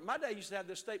brother, my dad used to have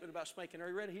this statement about spanking. Are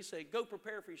you ready? He said, go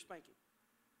prepare for your spanking.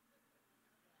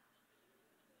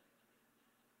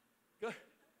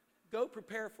 Go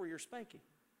prepare for your spanking.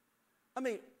 I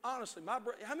mean, honestly, how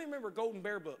many remember Golden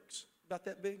Bear books? About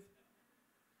that big?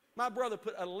 My brother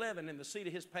put 11 in the seat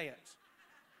of his pants.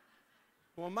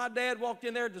 When my dad walked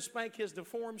in there to spank his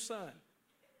deformed son,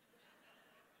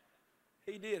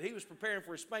 he did. He was preparing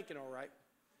for his spanking, all right.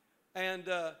 And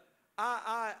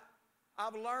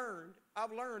I've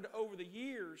learned over the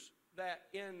years that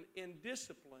in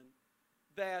discipline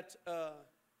that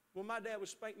when my dad would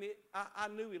spank me, I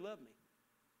knew he loved me.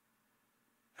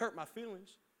 Hurt my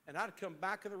feelings, and I'd come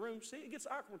back in the room. See, it gets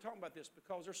awkward when we're talking about this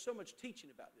because there's so much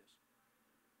teaching about this.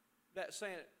 That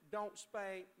saying, don't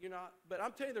spank, you're not. But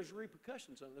I'm telling you, there's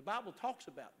repercussions on it. The Bible talks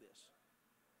about this.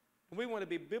 And we want to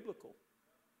be biblical.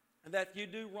 And that if you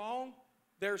do wrong,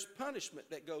 there's punishment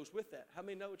that goes with that. How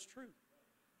many know it's true?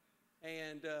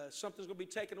 And something's going to be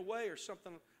taken away or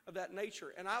something of that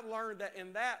nature. And I've learned that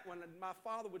in that, when my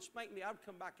father would spank me, I'd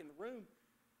come back in the room,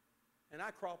 and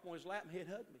I'd crawl up on his lap, and he'd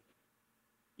hug me.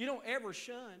 You don't ever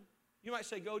shun. You might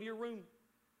say, go to your room.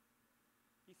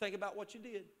 You think about what you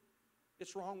did.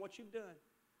 It's wrong what you've done.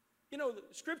 You know, the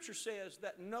Scripture says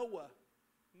that Noah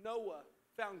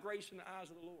found grace in the eyes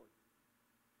of the Lord.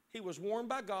 He was warned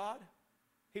by God.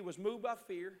 He was moved by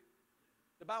fear.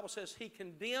 The Bible says he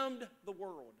condemned the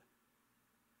world,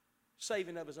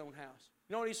 saving of his own house.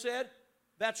 You know what he said?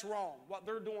 That's wrong. What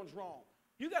they're doing is wrong.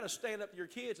 You got to stand up to your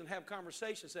kids and have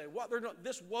conversations. Say, what they're doing,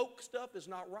 this woke stuff is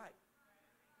not right.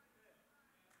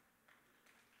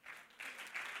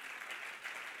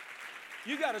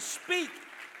 You got to speak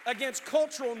against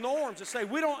cultural norms and say,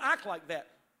 we don't act like that.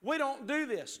 We don't do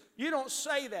this. You don't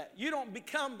say that. You don't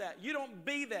become that. You don't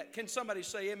be that. Can somebody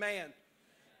say amen?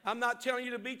 I'm not telling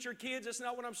you to beat your kids. That's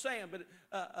not what I'm saying. But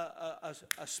a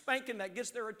spanking that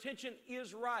gets their attention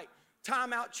is right.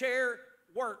 Timeout chair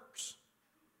works.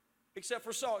 Except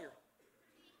for Sawyer.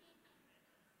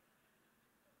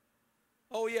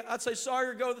 Oh, yeah. I'd say,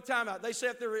 Sawyer, go to the timeout. They say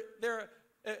if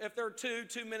they're 2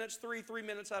 minutes, 3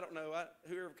 minutes, I don't know.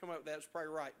 Whoever come up with that is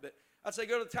probably right. But I'd say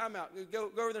go to the timeout.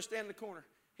 Go over there, stand in the corner.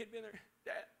 He'd been there.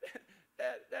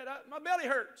 Dad, my belly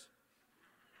hurts.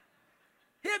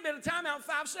 He'd been a timeout in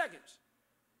 5 seconds.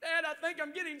 Dad, I think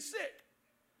I'm getting sick.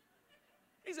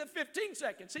 He's at 15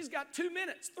 seconds. He's got 2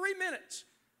 minutes, 3 minutes.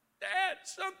 Dad,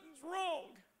 something's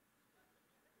wrong.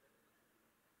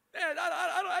 Dad,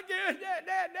 I can't. Dad.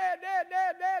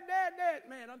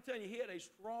 Man, I'm telling you, he had a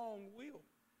strong will.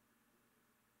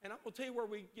 And I'm going to tell you where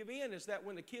we give in is that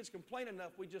when the kids complain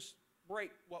enough, we just break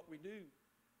what we do.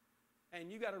 And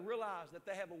you got to realize that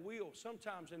they have a will.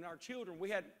 Sometimes in our children,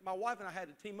 my wife and I had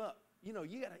to team up. You know,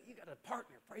 you got a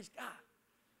partner, praise God.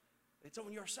 It's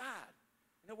on your side.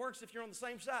 And it works if you're on the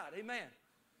same side, amen.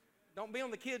 Don't be on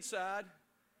the kid's side.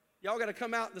 Y'all got to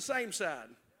come out the same side.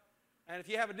 And if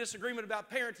you have a disagreement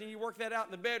about parenting, you work that out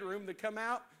in the bedroom, to come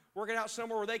out, work it out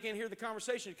somewhere where they can hear the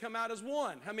conversation, come out as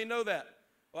one. How many know that?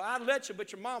 Well, I'd let you,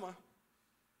 but your mama.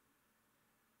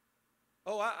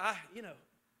 Oh, I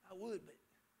would,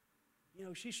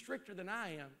 but, she's stricter than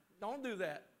I am. Don't do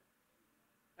that.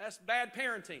 That's bad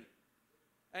parenting.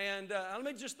 And let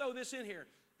me just throw this in here.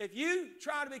 If you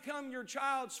try to become your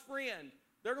child's friend,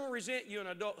 they're going to resent you in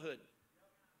adulthood.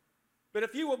 But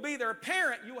if you will be their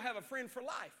parent, you will have a friend for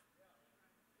life.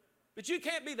 But you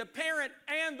can't be the parent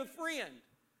and the friend.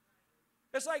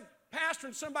 It's like pastor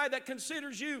and somebody that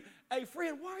considers you a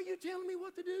friend, why are you telling me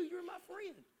what to do? You're my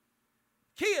friend.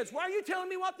 Kids, why are you telling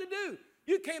me what to do?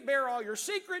 You can't bear all your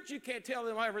secrets. You can't tell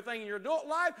them everything in your adult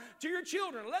life to your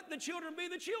children. Let the children be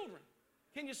the children.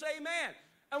 Can you say amen?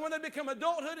 And when they become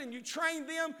adulthood and you train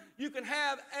them, you can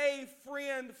have a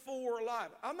friend for life.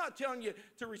 I'm not telling you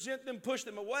to resent them, push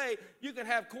them away. You can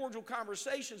have cordial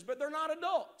conversations, but they're not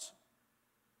adults.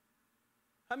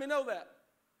 How many know that?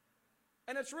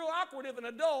 And it's real awkward if an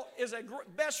adult is a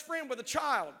best friend with a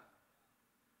child.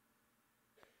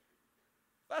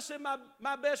 If I said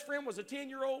my best friend was a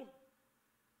 10-year-old,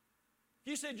 if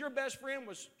you said your best friend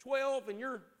was 12 and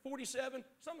you're 47,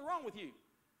 something wrong with you.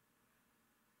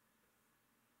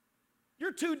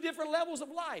 You're two different levels of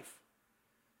life.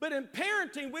 But in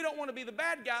parenting, we don't want to be the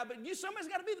bad guy, but somebody's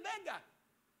got to be the bad guy.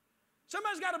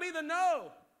 Somebody's got to be the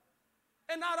no.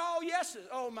 And not all yeses.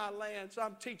 Oh, my Lance,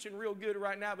 I'm teaching real good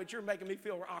right now, but you're making me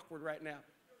feel awkward right now.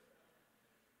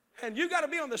 And you got to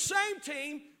be on the same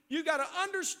team. You got to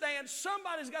understand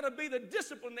somebody's got to be the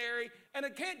disciplinary, and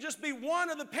it can't just be one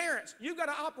of the parents. You got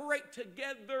to operate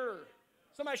together.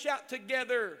 Somebody shout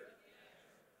together.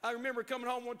 I remember coming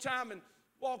home one time and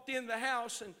walked in the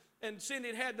house, and Cindy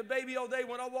had had the baby all day.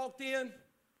 When I walked in,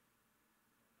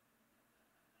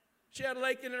 she had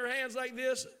Lakin in her hands like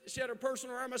this. She had her purse on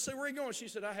her arm. I said, where are you going? She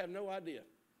said, I have no idea.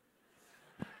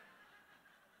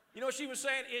 You know what she was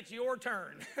saying? It's your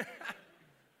turn.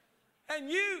 And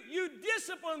you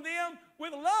discipline them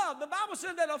with love. The Bible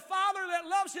says that a father that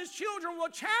loves his children will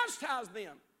chastise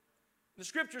them. The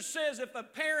scripture says if a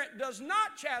parent does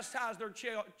not chastise their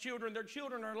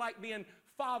children are like being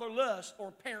fatherless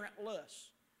or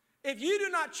parentless. If you do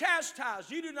not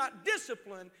chastise, you do not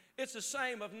discipline, it's the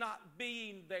same of not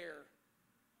being there.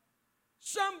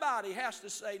 Somebody has to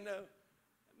say no.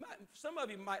 Some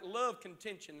of you might love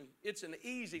contention. It's an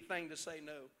easy thing to say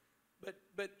no.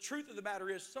 But truth of the matter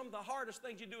is, some of the hardest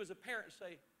things you do as a parent is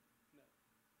say no.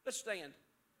 Let's stand.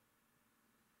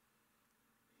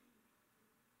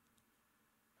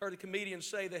 Heard a comedian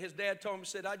say that his dad told him,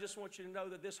 said, I just want you to know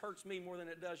that this hurts me more than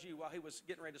it does you, while he was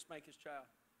getting ready to spank his child.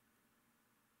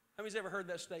 How many's ever heard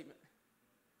that statement?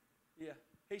 Yeah.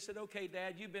 He said, okay,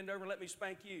 Dad, you bend over and let me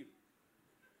spank you.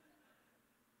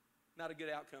 Not a good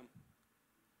outcome.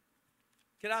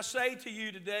 Can I say to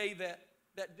you today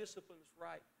that discipline is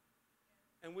right?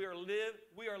 And we are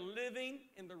living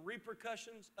in the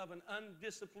repercussions of an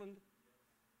undisciplined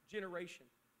generation.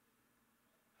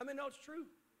 How many know it's true?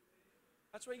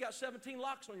 That's why you got 17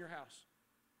 locks on your house.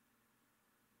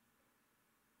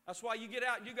 That's why you get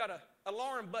out and you got an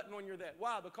alarm button on your that.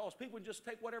 Why? Because people just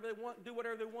take whatever they want, do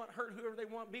whatever they want, hurt whoever they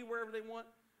want, be wherever they want,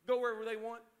 go wherever they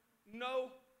want.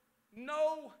 No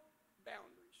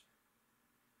boundaries.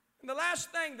 And the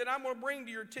last thing that I'm going to bring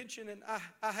to your attention, and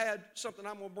I had something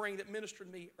I'm going to bring that ministered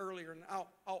to me earlier, and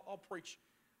I'll preach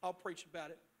about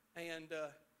it. And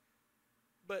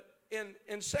but in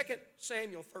 2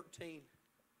 Samuel 13,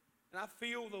 and I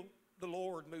feel the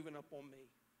Lord moving up on me.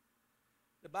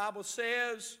 The Bible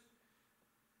says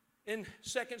in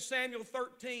 2 Samuel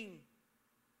 13,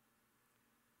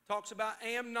 talks about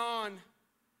Amnon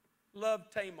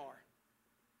loved Tamar.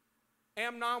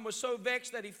 Amnon was so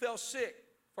vexed that he fell sick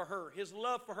for her. His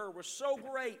love for her was so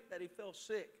great that he fell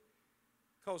sick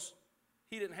because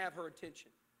he didn't have her attention.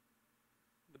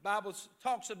 The Bible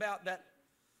talks about that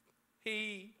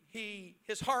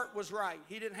his heart was right.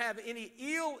 He didn't have any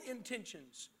ill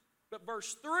intentions. But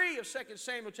verse 3 of 2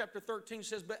 Samuel chapter 13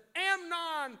 says, but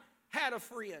Amnon had a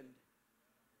friend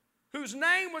whose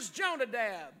name was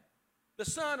Jonadab, the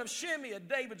son of Shimei,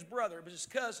 David's brother, but his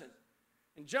cousin.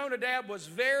 And Jonadab was a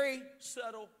very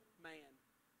subtle man.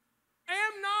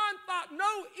 Amnon thought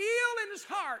no ill in his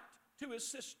heart to his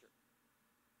sister.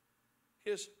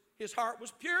 His heart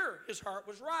was pure. His heart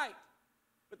was right.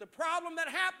 But the problem that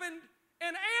happened in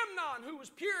Amnon, who was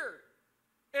pure,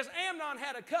 is Amnon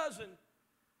had a cousin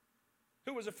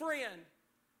who was a friend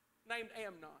named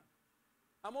Amnon.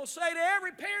 I'm going to say to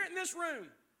every parent in this room,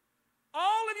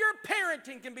 all of your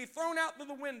parenting can be thrown out through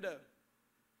the window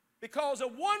because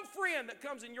of one friend that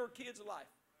comes in your kid's life.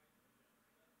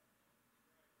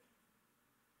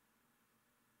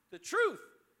 The truth.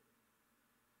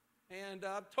 And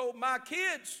I've told my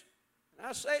kids, and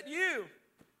I say it to you,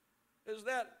 is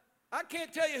that I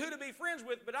can't tell you who to be friends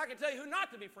with, but I can tell you who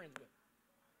not to be friends with.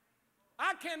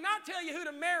 I cannot tell you who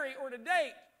to marry or to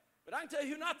date, but I can tell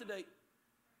you who not to date.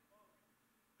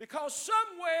 Because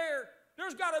somewhere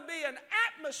there's got to be an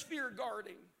atmosphere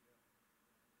guarding.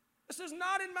 This is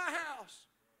not in my house.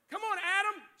 Come on,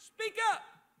 Adam, speak up.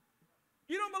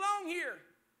 You don't belong here.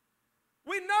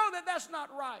 We know that that's not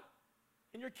right.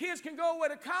 And your kids can go away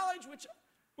to college,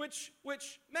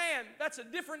 which man, that's a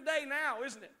different day now,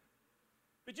 isn't it?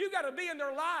 But you got to be in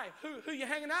their life. Who you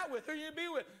hanging out with, who you be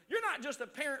with. You're not just a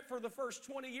parent for the first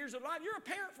 20 years of life. You're a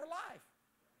parent for life.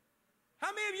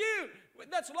 How many of you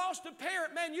that's lost a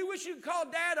parent, man, you wish you could call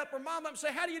dad up or mom up and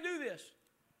say, how do you do this?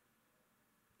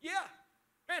 Yeah.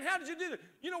 Man, how did you do that?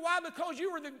 You know why? Because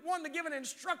you were the one to give an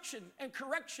instruction and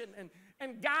correction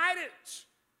and guidance.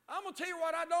 I'm going to tell you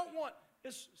what I don't want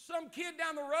is some kid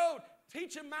down the road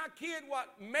teaching my kid what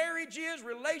marriage is,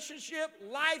 relationship,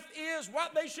 life is,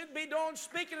 what they should be doing,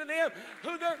 speaking to them,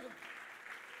 who they're...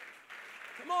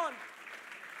 Come on.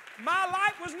 My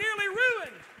life was nearly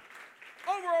ruined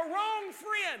over a wrong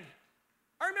friend.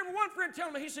 I remember one friend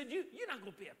telling me, he said, you're not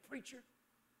going to be a preacher.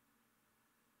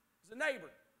 It's a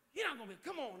neighbor. You're not going to be,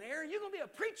 come on, Aaron, you're going to be a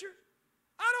preacher?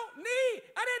 I didn't need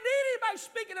anybody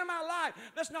speaking in my life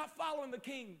that's not following the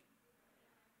King.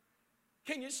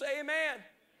 Can you say amen?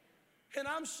 And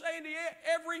I'm saying to you,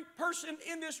 every person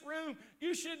in this room,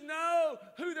 you should know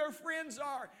who their friends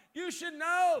are. You should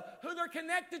know who they're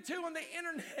connected to on the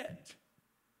internet.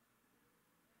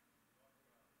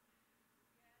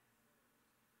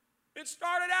 It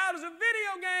started out as a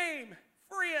video game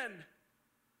friend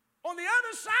on the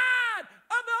other side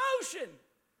of the ocean.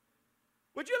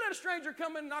 Would you let a stranger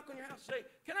come in and knock on your house and say,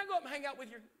 can I go up and hang out with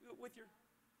your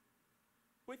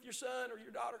son or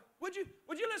your daughter? Would you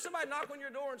let somebody knock on your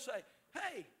door and say,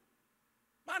 hey,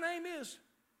 my name is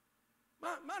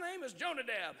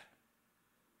Jonadab.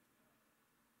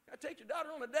 Can I take your daughter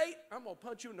on a date? I'm going to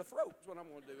punch you in the throat is what I'm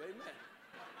going to do. Amen.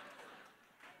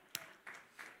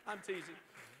 I'm teasing.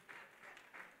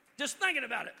 Just thinking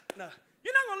about it. No.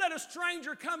 You're not going to let a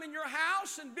stranger come in your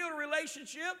house and build a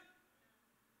relationship.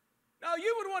 No,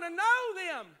 you would want to know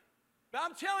them. But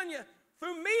I'm telling you,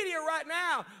 through media right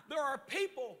now, there are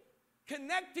people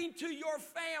connecting to your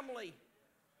family,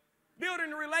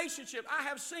 building a relationship. I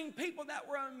have seen people that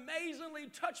were amazingly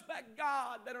touched by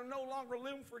God that are no longer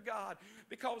living for God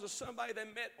because of somebody they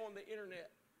met on the internet.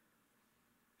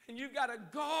 And you've got to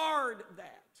guard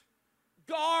that.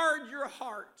 Guard your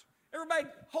heart. Everybody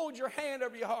hold your hand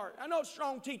over your heart. I know it's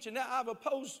strong teaching. Now, I've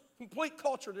opposed complete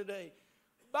culture today.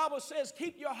 The Bible says,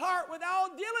 keep your heart with all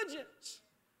diligence,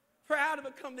 for out of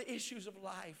it come the issues of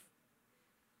life.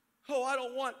 Oh, I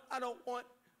don't want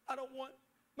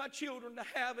my children to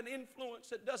have an influence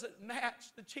that doesn't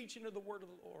match the teaching of the word of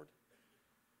the Lord.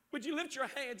 Would you lift your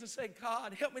hands and say,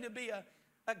 God, help me to be a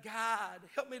guide.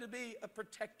 Help me to be a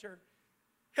protector.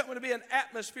 Help me to be an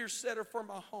atmosphere setter for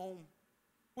my home.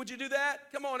 Would you do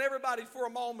that? Come on, everybody, for a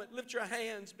moment, lift your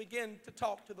hands, begin to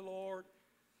talk to the Lord.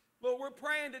 Lord, we're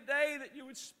praying today that you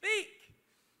would speak.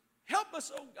 Help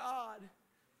us, oh God.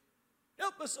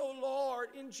 Help us, oh Lord,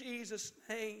 in Jesus'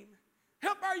 name.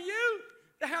 Help our youth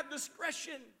to have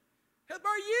discretion. Help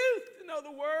our youth to know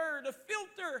the word, to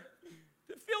filter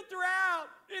out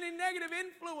any negative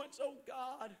influence, oh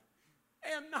God.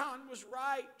 Amnon was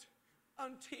right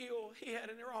until he had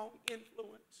a wrong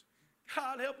influence.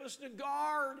 God, help us to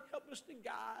guard, help us to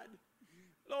guide,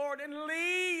 Lord, and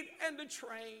lead and to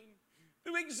train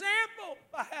through example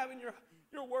by having your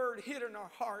word hid in our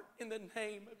heart in the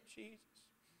name of Jesus.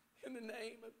 In the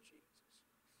name of Jesus.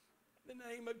 In the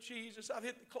name of Jesus. I've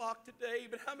hit the clock today,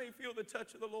 but how many feel the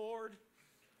touch of the Lord?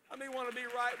 How many want to be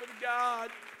right with God?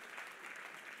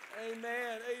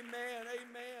 Amen, amen,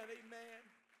 amen, amen.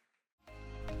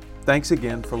 Thanks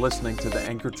again for listening to the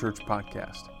Anchor Church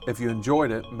podcast. If you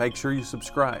enjoyed it, make sure you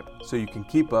subscribe so you can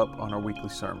keep up on our weekly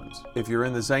sermons. If you're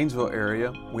in the Zanesville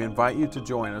area, we invite you to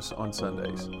join us on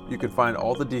Sundays. You can find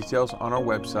all the details on our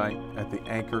website at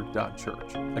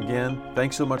theanchor.church. Again,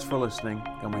 thanks so much for listening,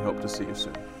 and we hope to see you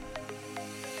soon.